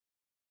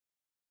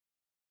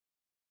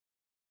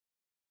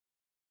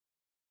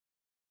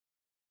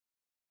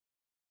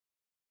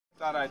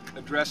Thought I'd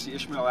address the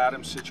Ishmael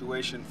Adams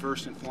situation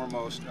first and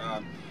foremost.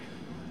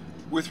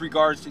 With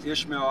regards to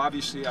Ishmael,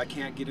 obviously I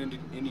can't get into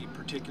any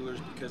particulars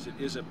because it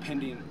is a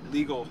pending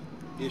legal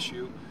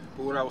issue.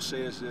 But what I will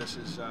say is this: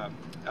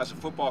 as a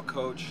football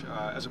coach,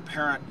 as a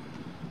parent,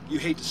 you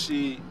hate to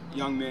see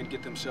young men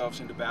get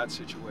themselves into bad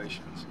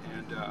situations.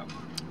 And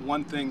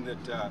one thing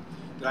that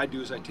I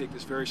do is I take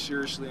this very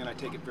seriously, and I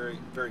take it very,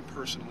 very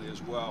personally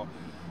as well.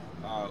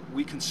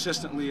 We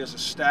consistently, as a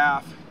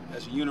staff,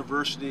 as a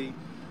university,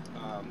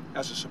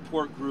 as a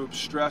support group,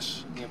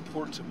 stress the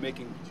importance of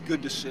making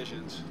good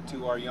decisions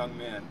to our young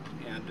men,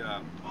 and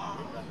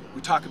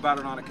we talk about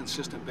it on a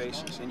consistent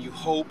basis. And you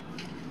hope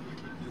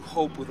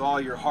with all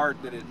your heart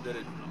that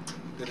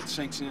it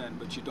sinks in,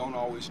 but you don't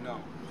always know.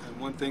 And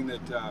one thing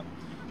that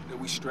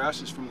we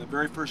stress is from the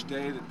very first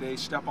day that they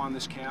step on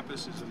this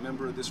campus as a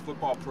member of this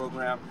football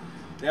program,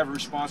 they have a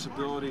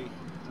responsibility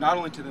not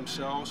only to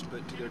themselves,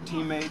 but to their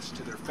teammates,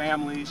 to their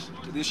families,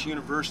 to this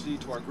university,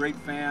 to our great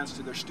fans,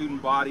 to their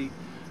student body,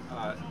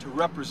 to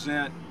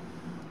represent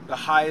the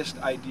highest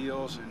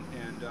ideals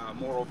and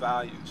moral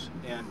values.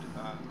 And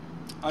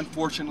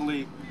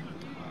unfortunately,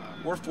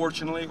 or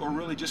fortunately, or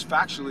really just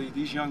factually,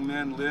 these young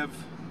men live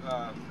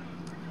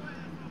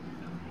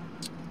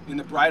in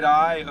the bright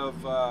eye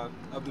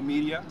of the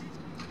media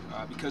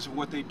because of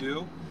what they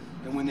do.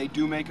 And when they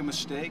do make a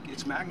mistake,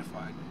 it's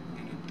magnified.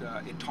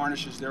 And it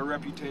tarnishes their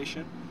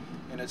reputation,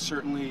 and it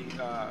certainly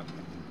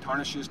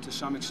tarnishes to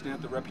some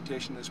extent the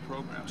reputation of this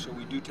program. So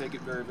we do take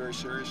it very, very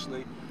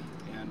seriously.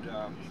 And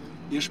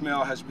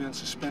Ishmael has been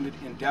suspended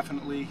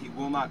indefinitely. He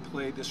will not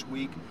play this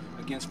week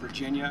against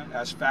Virginia.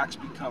 As facts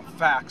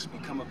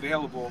become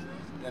available,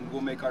 then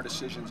we'll make our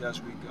decisions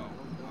as we go.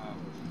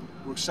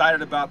 We're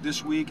excited about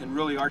this week, and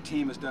really our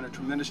team has done a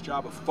tremendous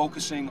job of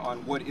focusing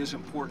on what is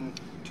important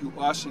to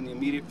us in the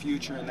immediate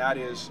future, and that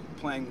is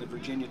playing the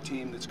Virginia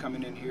team that's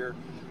coming in here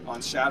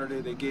on Saturday.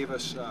 They gave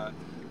us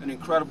an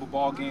incredible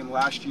ball game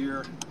last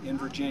year in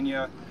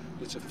Virginia.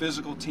 It's a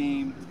physical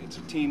team. It's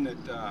a team that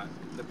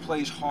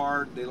plays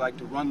hard. They like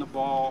to run the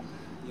ball.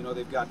 You know,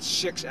 they've got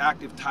 6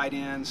 active tight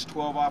ends,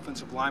 12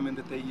 offensive linemen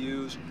that they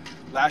use.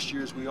 Last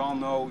year, as we all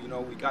know, you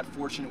know, we got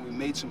fortunate. We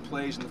made some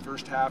plays in the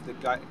first half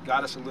that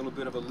got us a little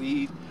bit of a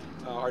lead.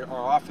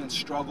 Our offense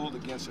struggled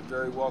against a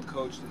very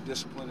well-coached and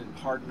disciplined and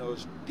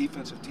hard-nosed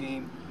defensive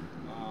team.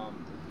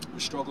 We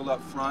struggled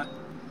up front.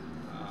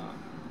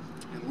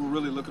 And we're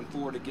really looking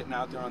forward to getting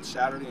out there on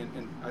Saturday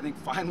and I think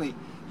finally,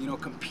 you know,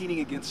 competing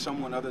against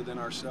someone other than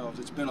ourselves.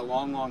 It's been a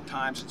long, long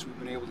time since we've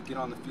been able to get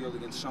on the field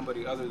against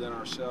somebody other than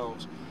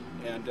ourselves.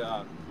 And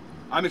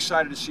I'm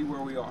excited to see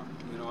where we are.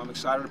 You know, I'm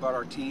excited about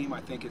our team.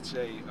 I think it's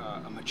a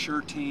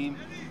mature team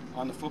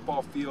on the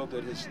football field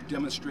that has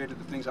demonstrated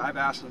the things I've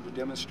asked them to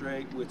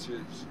demonstrate, which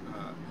is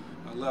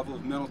a level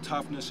of mental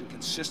toughness and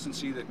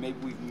consistency that maybe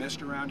we've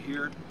missed around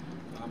here.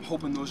 I'm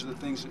hoping those are the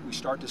things that we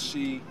start to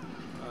see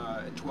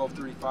at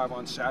 12:35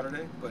 on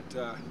Saturday, but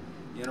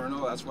you never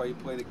know. That's why you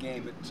play the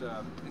game.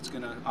 It's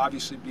going to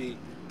obviously be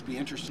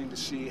interesting to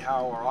see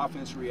how our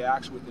offense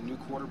reacts with the new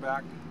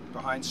quarterback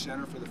behind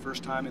center for the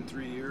first time in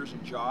 3 years,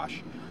 and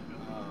Josh.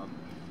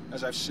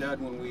 As I've said,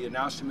 when we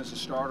announced him as a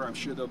starter, I'm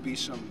sure there'll be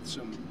some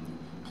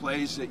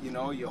plays that, you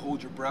know, you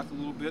hold your breath a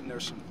little bit, and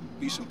there's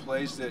be some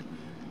plays that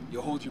you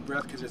hold your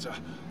breath because it's a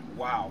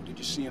wow, did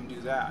you see him do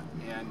that?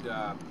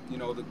 And you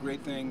know, the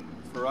great thing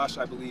for us,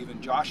 I believe,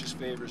 in Josh's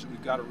favor is that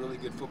we've got a really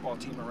good football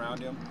team around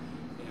him,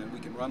 and we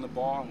can run the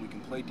ball and we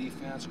can play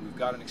defense, and we've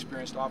got an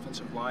experienced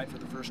offensive line for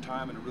the first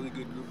time and a really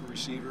good group of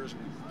receivers,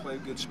 and we play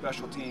good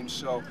special teams.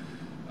 So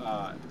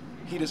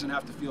he doesn't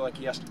have to feel like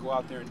he has to go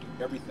out there and do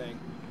everything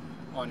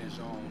on his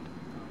own.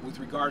 With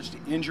regards to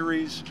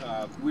injuries,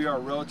 we are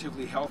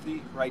relatively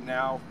healthy right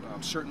now.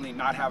 Certainly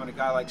not having a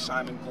guy like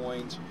Simon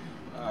Goins,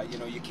 you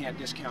know, you can't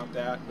discount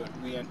that, but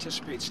we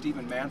anticipate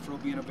Stephen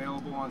Manfro being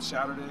available on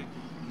Saturday.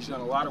 He's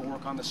done a lot of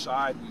work on the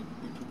side.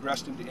 We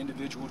progressed him to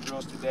individual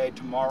drills today.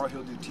 Tomorrow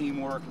he'll do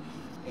teamwork,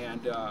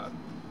 and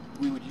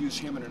we would use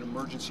him in an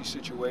emergency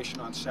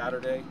situation on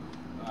Saturday.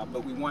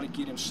 But we want to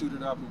get him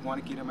suited up. We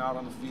want to get him out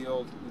on the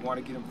field. We want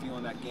to get him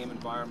feeling that game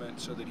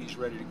environment so that he's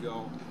ready to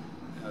go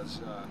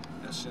as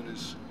soon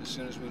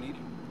as we need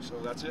him. So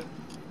that's it.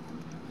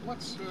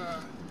 What's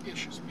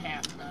Ish's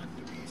path back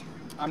to being?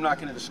 I'm not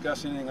going to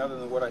discuss anything other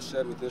than what I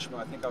said with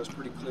Ishmael. I think I was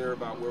pretty clear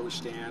about where we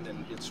stand,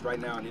 and it's right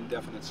now an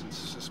indefinite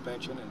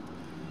suspension. And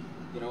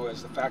you know,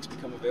 as the facts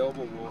become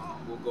available,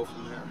 we'll go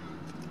from there.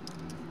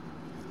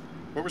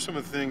 What were some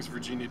of the things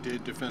Virginia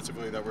did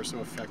defensively that were so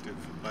effective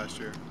last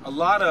year? A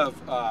lot of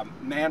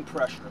man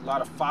pressure, a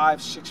lot of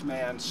 5-6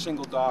 man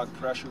single dog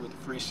pressure with the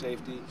free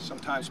safety,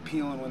 sometimes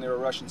peeling when they were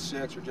rushing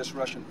 6 or just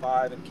rushing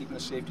 5 and keeping a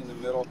safety in the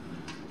middle.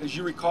 As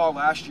you recall,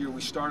 last year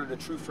we started a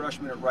true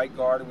freshman at right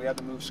guard, and we had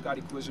to move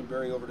Scotty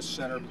Quisenberry over to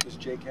center because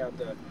Jake had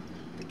the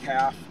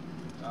calf.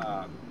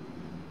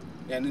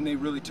 And then they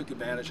really took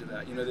advantage of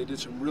that. You know, they did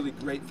some really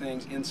great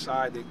things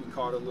inside. We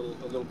caught a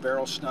little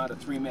barrel stunt, a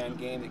 3-man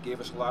game that gave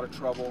us a lot of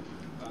trouble.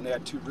 They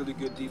had 2 really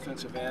good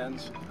defensive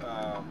ends,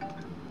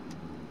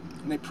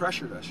 and they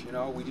pressured us. You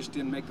know, we just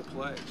didn't make the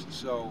plays.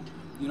 So,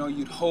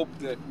 you'd hope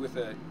that with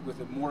a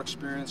more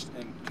experienced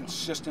and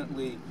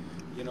consistently,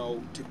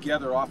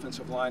 together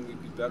offensive line,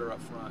 we'd be better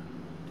up front.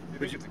 Do you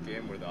think it's a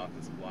game where the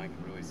offensive line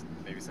can really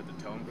maybe set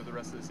the tone for the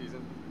rest of the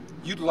season?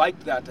 You'd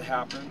like that to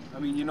happen. I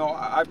mean,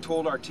 I've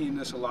told our team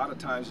this a lot of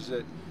times, is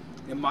that,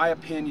 in my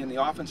opinion,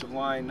 the offensive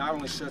line not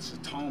only sets the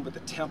tone, but the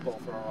tempo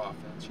for our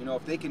offense.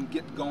 If they can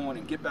get going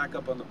and get back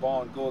up on the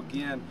ball and go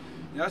again,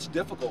 that's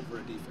difficult for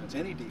a defense,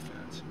 any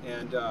defense.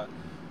 And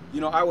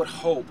I would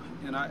hope,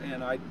 and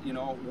I,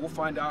 we'll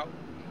find out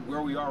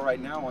where we are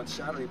right now on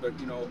Saturday. But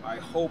I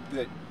hope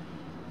that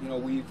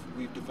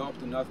we've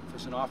developed enough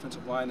as an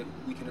offensive line that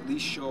we can at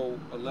least show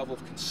a level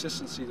of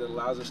consistency that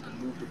allows us to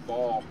move the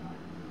ball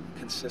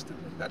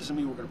consistently. That doesn't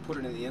mean we're going to put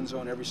it in the end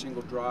zone every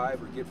single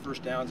drive or get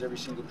first downs every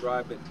single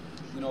drive, but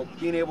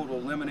being able to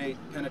eliminate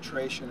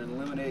penetration and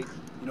eliminate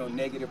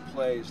negative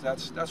plays,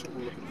 that's what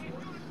we're looking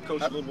for.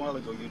 Coach, a little while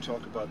ago you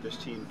talked about this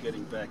team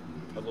getting back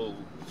a little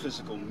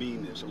physical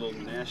meanness, a little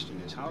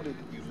nastiness. How did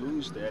you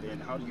lose that,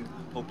 and how do you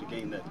hope to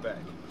gain that back?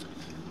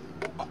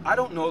 I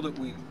don't know that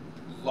we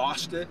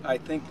lost it. I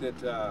think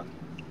that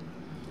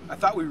I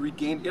thought we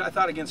regained. I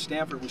thought against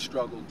Stanford we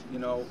struggled.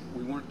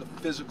 We weren't the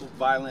physical,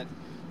 violent.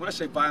 When I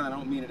say violent, I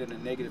don't mean it in a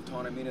negative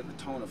tone. I mean it in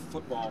the tone of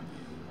football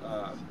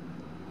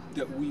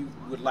that we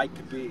would like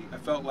to be. I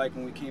felt like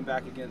when we came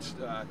back against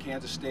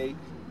Kansas State,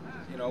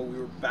 we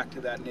were back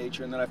to that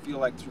nature. And then I feel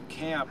like through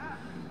camp,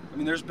 I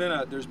mean, there's been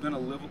a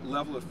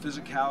level of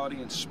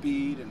physicality and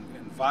speed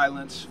and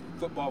violence,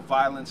 football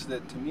violence,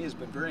 that to me has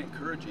been very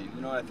encouraging.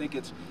 I think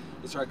it's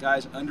our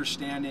guys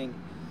understanding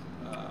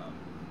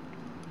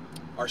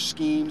our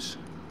schemes,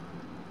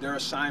 their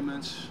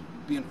assignments,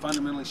 being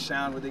fundamentally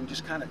sound where they can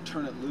just kind of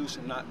turn it loose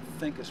and not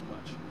think as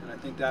much. And I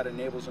think that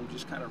enables them to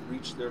just kind of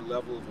reach their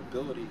level of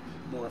ability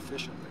more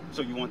efficiently.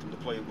 So you want them to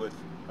play with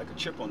like a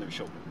chip on their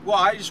shoulder? Well,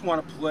 I just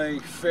want to play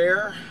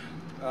fair,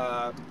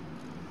 but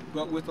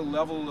with a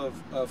level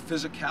of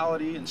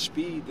physicality and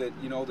speed that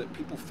that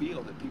people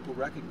feel, that people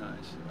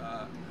recognize.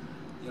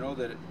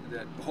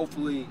 That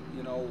hopefully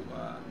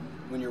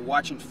when you're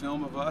watching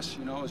film of us,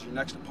 as your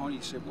next opponent,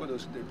 you say, boy,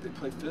 they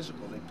play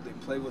physical. They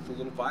play with a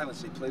little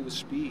violence. They play with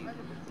speed.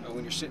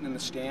 When you're sitting in the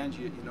stands,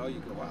 you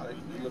go, wow,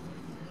 they look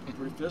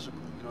pretty physical.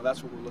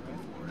 That's what we're looking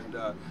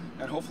for,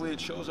 and hopefully it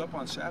shows up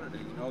on Saturday.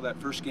 That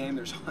first game,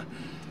 there's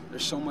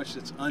so much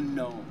that's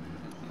unknown,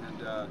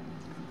 and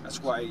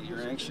that's why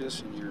you're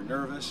anxious and you're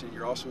nervous and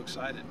you're also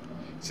excited.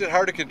 Is it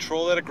hard to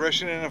control that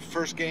aggression in a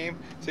first game?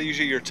 Is that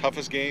usually your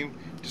toughest game,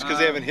 just because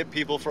they haven't hit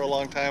people for a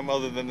long time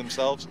other than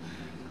themselves?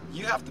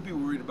 You have to be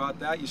worried about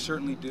that. You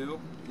certainly do,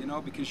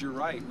 because you're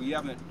right. We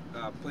haven't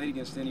played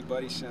against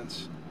anybody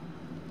since,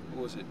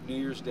 what was it, New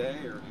Year's Day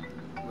or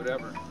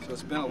whatever. So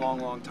it's been a long,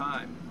 long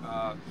time.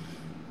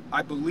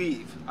 I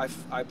believe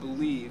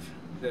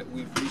that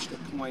we've reached a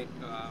point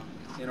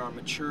in our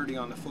maturity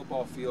on the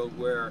football field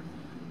where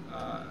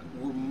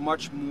we're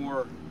much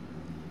more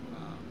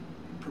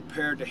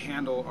prepared to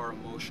handle our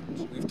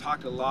emotions. We've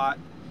talked a lot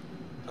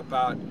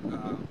about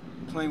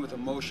playing with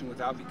emotion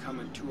without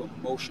becoming too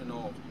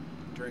emotional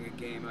during a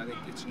game. I think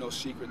it's no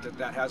secret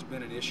that has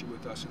been an issue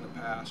with us in the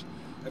past.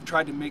 I've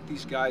tried to make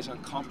these guys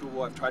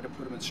uncomfortable. I've tried to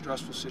put them in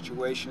stressful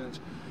situations.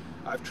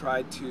 I've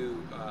tried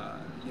to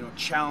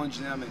challenge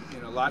them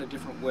in a lot of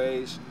different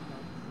ways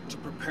to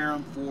prepare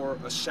them for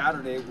a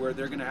Saturday where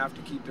they're going to have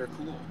to keep their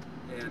cool.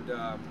 And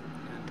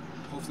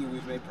hopefully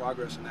we've made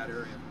progress in that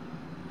area.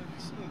 Have you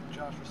seen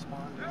Josh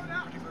respond in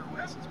a particular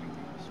way since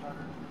becoming a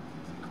starter?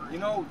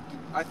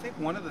 I think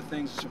one of the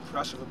things that's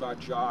impressive about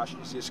Josh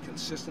is his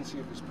consistency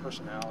of his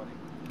personality.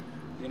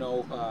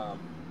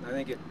 I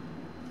think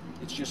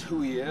it's just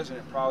who he is, and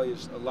it probably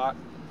is a lot,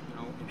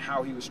 in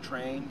how he was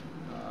trained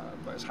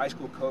by his high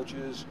school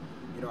coaches,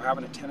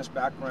 having a tennis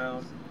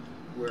background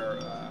where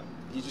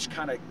you just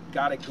kind of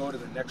got to go to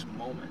the next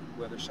moment,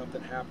 whether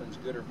something happens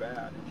good or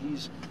bad. And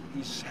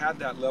he's had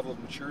that level of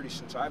maturity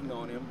since I've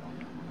known him.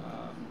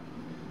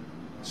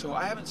 So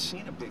I haven't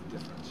seen a big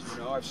difference.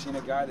 I've seen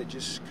a guy that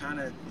just kind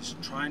of is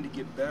trying to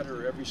get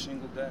better every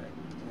single day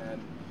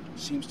and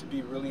seems to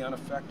be really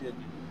unaffected,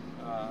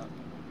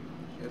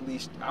 at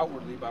least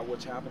outwardly, by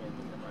what's happening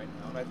with him right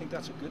now. And I think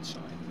that's a good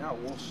sign. Now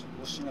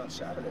we'll see on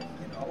Saturday.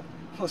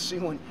 We'll see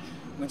when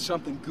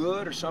something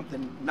good or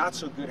something not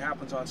so good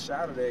happens on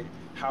Saturday,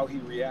 how he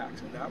reacts,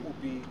 and that will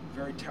be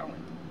very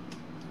telling.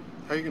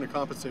 How are you going to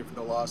compensate for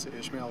the loss of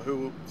Ishmael? Who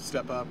will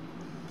step up,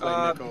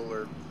 play nickel,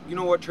 or? You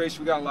know what, Trace?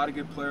 We got a lot of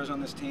good players on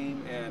this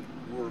team, and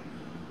we're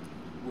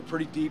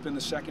pretty deep in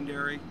the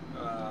secondary.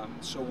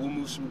 So we'll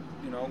move some.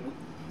 We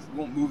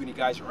won't move any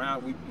guys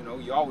around.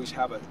 You always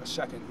have a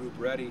second group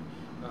ready.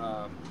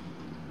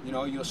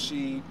 You'll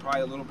see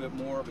probably a little bit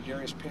more of a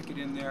Darius Pickett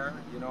in there.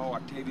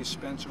 Octavius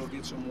Spencer will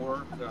get some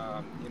work.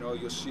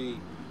 You'll see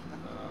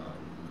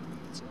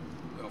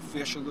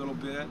Fish a little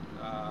bit.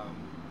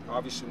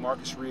 Obviously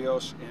Marcus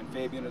Rios and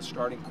Fabian are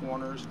starting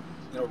corners.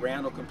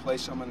 Randall can play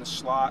some in the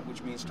slot,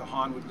 which means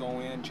Tahan would go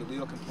in.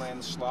 Jaleel can play in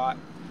the slot.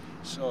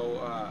 So,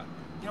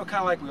 kind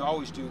of like we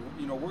always do,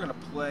 we're going to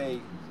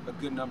play a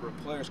good number of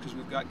players because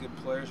we've got good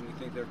players and we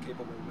think they're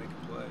capable of making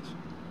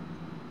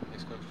plays.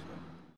 Thanks, Coach.